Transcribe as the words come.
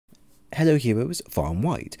Hello heroes, far and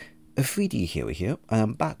wide, a 3D hero here, and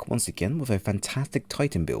I'm back once again with a fantastic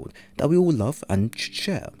Titan build that we all love and should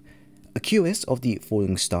share. A Cuirass of the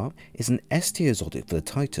Falling Star is an S tier exotic for the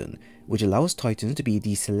Titan, which allows Titans to be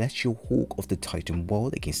the celestial hawk of the Titan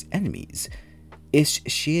world against enemies. Its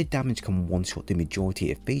sheer damage can one-shot the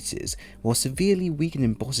majority it faces, while severely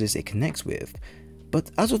weakening bosses it connects with,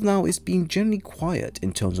 but as of now it's been generally quiet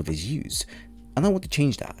in terms of its use, and I want to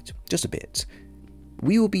change that, just a bit.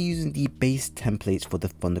 We will be using the base templates for the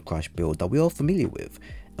Thundercrash build that we are familiar with,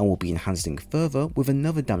 and will be enhancing further with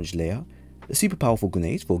another damage layer, the super powerful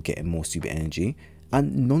grenades for getting more super energy,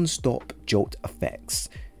 and non-stop jolt effects.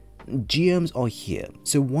 GMs are here,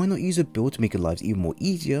 so why not use a build to make your lives even more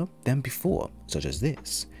easier than before, such as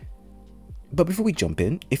this. But before we jump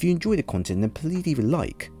in, if you enjoy the content then please leave a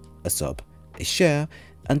like, a sub, a share,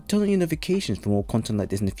 and turn on your notifications for more content like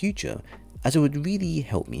this in the future, as it would really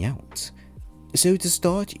help me out. So to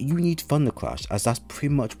start, you need Thundercrash, as that's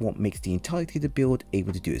pretty much what makes the entirety of the build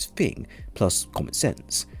able to do its thing, plus common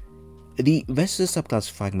sense. The rest of the subclass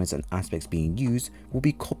fragments and aspects being used will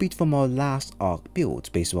be copied from our last arc build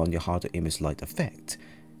based around your harder image light effect.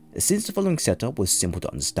 Since the following setup was simple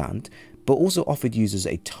to understand, but also offered users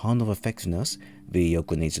a ton of effectiveness via your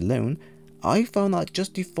grenades alone, I found that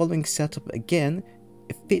just the following setup again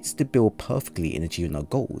fits the build perfectly in achieving our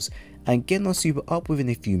goals and getting our super up within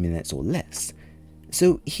a few minutes or less.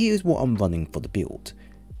 So here's what I'm running for the build.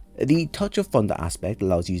 The Touch of Thunder aspect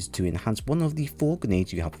allows you to enhance one of the 4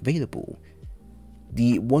 grenades you have available.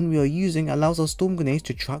 The one we are using allows our storm grenades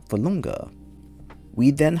to track for longer.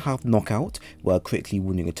 We then have Knockout, where critically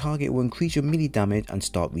wounding a target will increase your melee damage and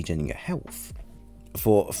start regenerating your health.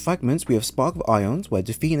 For Fragments, we have Spark of Ions, where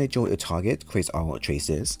defeating a jolt target creates iron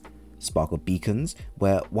traces. Spark of Beacons,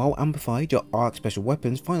 where while amplified, your arc special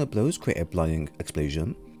weapons final blows create a blinding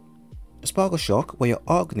explosion. Spark of Shock, where your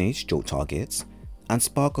arc grenades jolt targets. And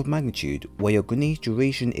Spark of Magnitude, where your grenade's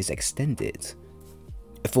duration is extended.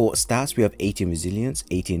 For stats, we have 18 Resilience,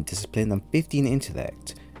 18 Discipline, and 15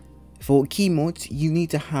 Intellect. For key mods, you need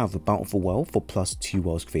to have a Bountiful Well for plus 2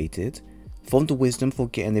 wells created, Font of Wisdom for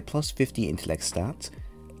getting a plus 50 Intellect stat,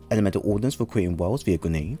 Elemental Ordnance for creating wells via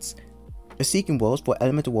grenades, a Seeking Wells for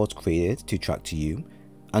elemental wells created to track to you,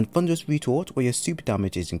 and Thunderous Retort where your super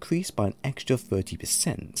damage is increased by an extra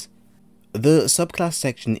 30%. The subclass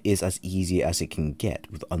section is as easy as it can get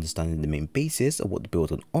with understanding the main basis of what the build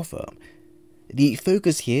can offer. The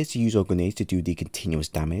focus here is to use our grenades to do the continuous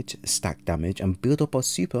damage, stack damage, and build up our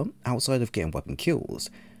super outside of getting weapon kills,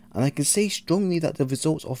 and I can say strongly that the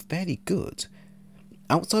results are fairly good.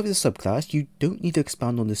 Outside of the subclass, you don't need to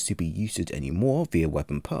expand on the super usage anymore via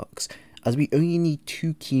weapon perks, as we only need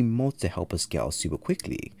 2 key mods to help us get our super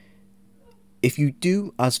quickly. If you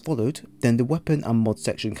do as followed, then the weapon and mod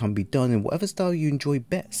section can be done in whatever style you enjoy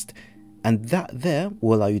best, and that there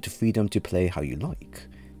will allow you the freedom to play how you like.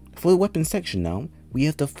 For the weapon section now, we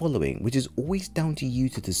have the following, which is always down to you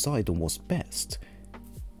to decide on what's best.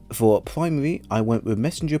 For primary, I went with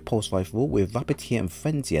Messenger Pulse Rifle with Rapid Hit and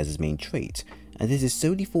Frenzy as its main trait, and this is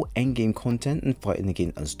solely for endgame content and fighting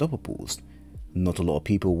against unstoppables. Not a lot of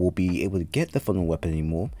people will be able to get the funnel weapon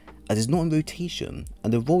anymore, as it's not in rotation,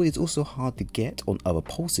 and the roll is also hard to get on other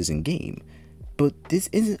pulses in game, but this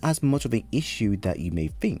isn't as much of an issue that you may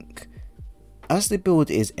think. As the build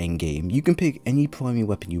is endgame, you can pick any primary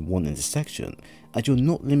weapon you want in this section, as you're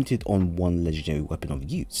not limited on one legendary weapon of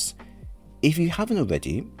use. If you haven't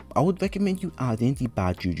already, I would recommend you add in the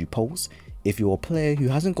Bad Juju Pulse if you're a player who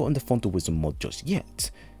hasn't gotten the Font of Wisdom mod just yet.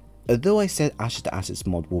 Although I said Ashes to Assets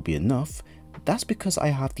mod will be enough, that's because I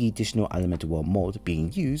have the additional Elemental Well mod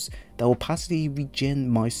being used that will passively regen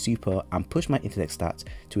my super and push my intellect stats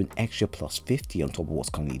to an extra plus 50 on top of what's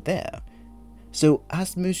currently there. So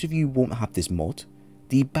as most of you won't have this mod,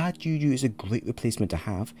 the Bad Juju is a great replacement to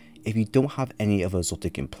have if you don't have any other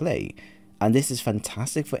exotic in play, and this is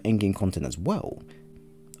fantastic for endgame content as well.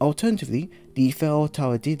 Alternatively, the Feral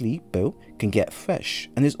Tower Diddley bow can get fresh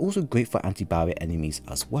and is also great for anti-barrier enemies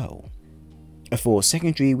as well. For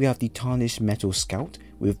secondary, we have the Tarnished Metal Scout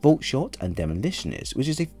with Volt Shot and Demolitionist, which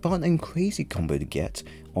is a fun and crazy combo to get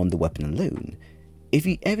on the weapon alone. If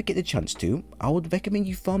you ever get the chance to, I would recommend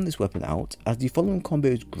you farm this weapon out, as the following combo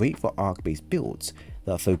is great for arc based builds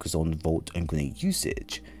that focus on Volt and grenade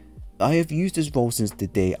usage. I have used this role since the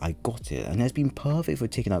day I got it, and it has been perfect for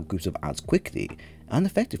taking out groups of ads quickly and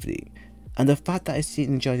effectively, and the fact that it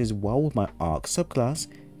synergizes well with my arc subclass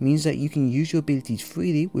means that you can use your abilities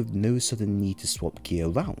freely with no sudden need to swap gear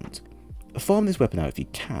around. Farm this weapon out if you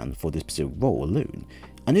can for this specific role alone,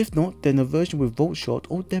 and if not, then a version with Volt Shot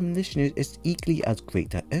or Demolitionist is equally as great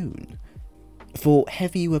to own. For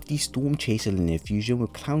heavy, we have the Storm Chaser linear fusion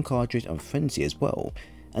with Clown Cartridge and Frenzy as well,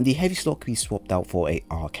 and the heavy slot can be swapped out for a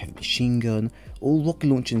arc heavy machine gun or rocket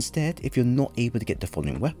launcher instead if you're not able to get the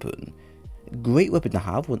following weapon. Great weapon to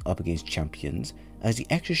have when up against champions, as the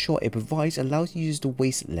extra shot it provides allows users to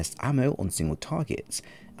waste less ammo on single targets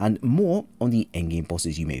and more on the endgame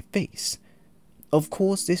bosses you may face. Of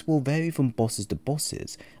course, this will vary from bosses to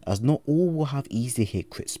bosses, as not all will have easy to hit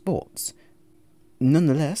crit spots.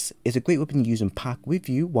 Nonetheless, it's a great weapon to use and pack with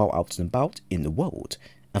you while out and about in the world,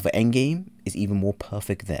 and for endgame, it's even more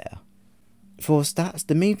perfect there. For stats,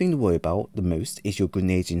 the main thing to worry about the most is your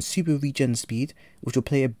grenades in super regen speed, which will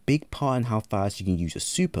play a big part in how fast you can use your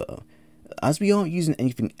super. As we aren't using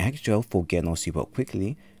anything extra for getting our super up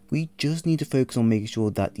quickly, we just need to focus on making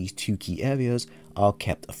sure that these two key areas are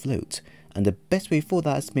kept afloat, and the best way for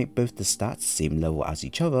that is to make both the stats same level as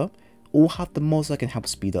each other, or have the mods that can help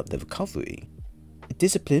speed up the recovery.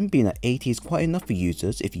 Discipline being at 80 is quite enough for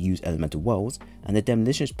users if you use elemental wells, and the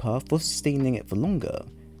demolitionist path for sustaining it for longer.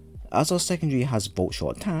 As our secondary has Volt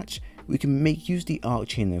Shot attached, we can make use the arc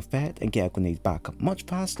chain effect and get our grenades back much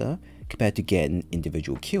faster compared to getting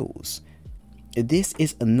individual kills. This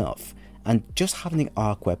is enough, and just having an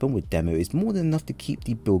arc weapon with demo is more than enough to keep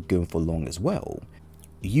the build going for long as well.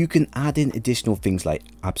 You can add in additional things like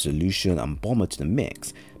Absolution and Bomber to the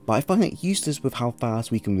mix, but I find it useless with how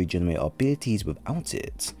fast we can regenerate our abilities without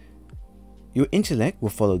it. Your intellect will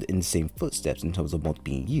follow in the same footsteps in terms of mod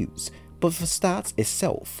being used, but for stats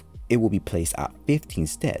itself, it will be placed at 50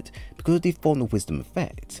 instead because of the Font of Wisdom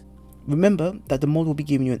effect. Remember that the mod will be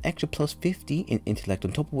giving you an extra plus 50 in intellect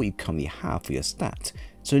on top of what you currently have for your stat,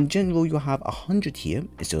 so in general you'll have 100 here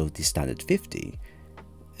instead of the standard 50.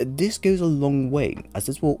 This goes a long way, as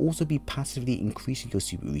this will also be passively increasing your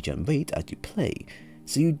super regen rate as you play,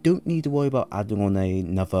 so you don't need to worry about adding on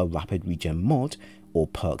another rapid regen mod or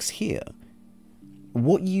perks here.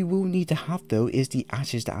 What you will need to have though is the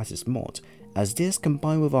Ashes to Ashes mod, as this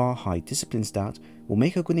combined with our high discipline stat will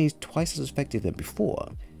make our grenades twice as effective than before.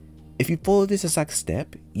 If you follow this exact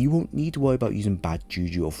step, you won't need to worry about using bad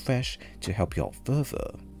juju or fresh to help you out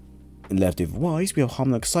further. Left wise, we have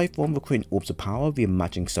Harmonic Siphon for creating orbs of power via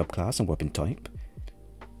matching subclass and weapon type,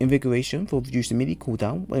 Invigoration for reducing melee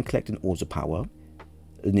cooldown when collecting orbs of power,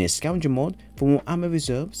 Linear Scavenger mod for more ammo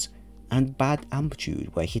reserves, and Bad Amplitude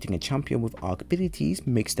where hitting a champion with arc abilities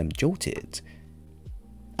makes them jolted.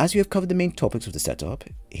 As we have covered the main topics of the setup,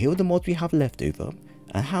 here are the mods we have left over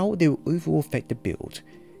and how they will overall affect the build.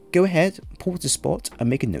 Go ahead, pause the spot and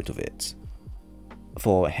make a note of it.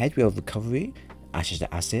 For head we have Recovery, Ashes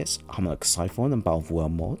to Assets, Harmonic Siphon and Battle Royale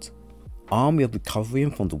mod. Arm we have Recovery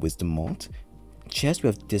and Font of Wisdom mod. Chest we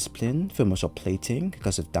have Discipline, Thermal Shot Plating,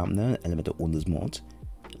 Concussive Dampener and Elemental Orders mod.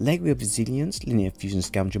 Leg we have Resilience, Linear Fusion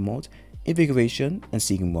Scavenger mod, Invigoration and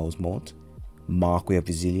Seeking Wells mod. Mark we have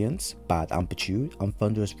Resilience, Bad Amplitude and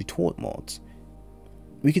Thunderous Retort mods.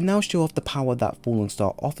 We can now show off the power that Falling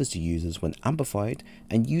Star offers to users when amplified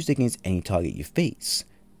and used against any target you face.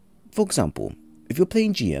 For example, if you're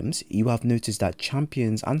playing GMs, you have noticed that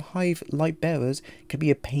champions and Hive light bearers can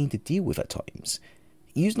be a pain to deal with at times.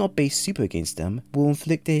 Using our base super against them will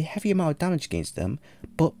inflict a heavy amount of damage against them,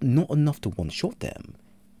 but not enough to one-shot them.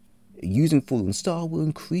 Using Fallen Star will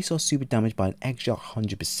increase our super damage by an extra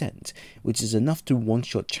 100%, which is enough to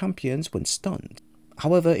one-shot champions when stunned.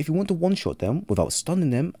 However, if you want to one-shot them without stunning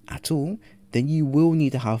them at all, then you will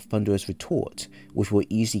need to have Thunderous Retort, which will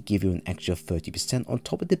easily give you an extra 30% on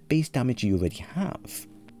top of the base damage you already have.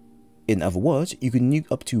 In other words, you can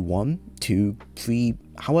nuke up to 1, 2, 3,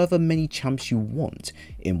 however many champs you want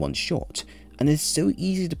in one shot, and it's so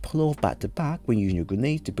easy to pull off back to back when using your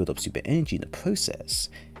grenades to build up super energy in the process.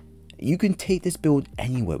 You can take this build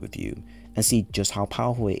anywhere with you, and see just how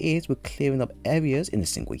powerful it is with clearing up areas in a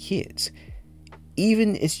single hit.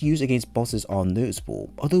 Even its use against bosses are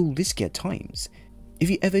noticeable, although risky at times. If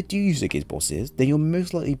you ever do use it against bosses, then you'll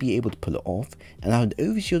most likely be able to pull it off and have an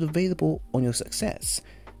overshield available on your success.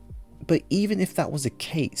 But even if that was the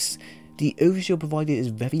case, the overshield provided is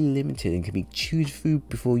very limited and can be chewed through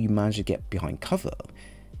before you manage to get behind cover.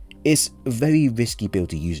 It's a very risky build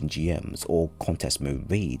to use in GMs or contest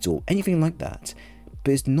mode raids or anything like that,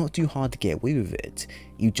 but it's not too hard to get away with it,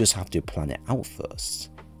 you just have to plan it out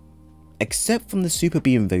first. Except from the super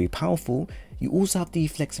being very powerful, you also have the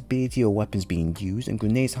flexibility of weapons being used and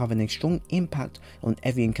grenades having a strong impact on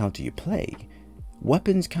every encounter you play.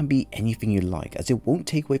 Weapons can be anything you like, as it won't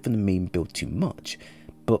take away from the main build too much,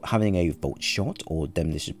 but having a Volt Shot or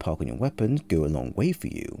Demolition perk on your weapons go a long way for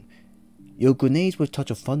you. Your grenades with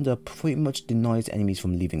Touch of Thunder pretty much denies enemies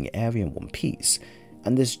from leaving the area in one piece,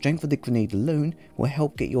 and the strength of the grenade alone will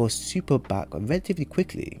help get your super back relatively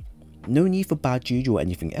quickly. No need for bad juju or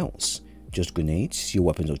anything else. Just grenades, your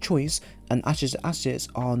weapons of choice, and Ash's assets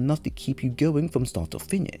are enough to keep you going from start to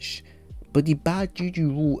finish. But the bad juju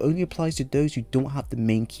rule only applies to those who don't have the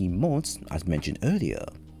main key mods as mentioned earlier.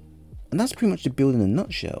 And that's pretty much the build in a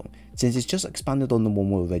nutshell, since it's just expanded on the one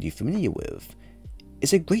we're already familiar with.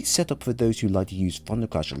 It's a great setup for those who like to use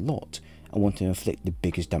Thundercrash a lot and want to inflict the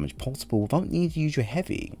biggest damage possible without needing to use your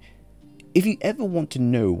heavy. If you ever want to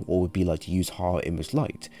know what it would be like to use hard Image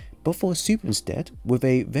Light, but for a super instead with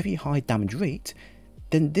a very high damage rate,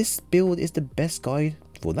 then this build is the best guide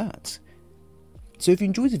for that. So if you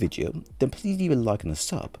enjoyed the video, then please leave a like and a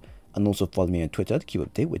sub, and also follow me on Twitter to keep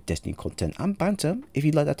updated with Destiny content and banter if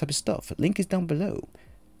you like that type of stuff. Link is down below.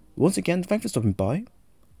 Once again, thanks for stopping by,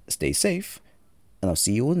 stay safe, and I'll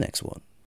see you on the next one.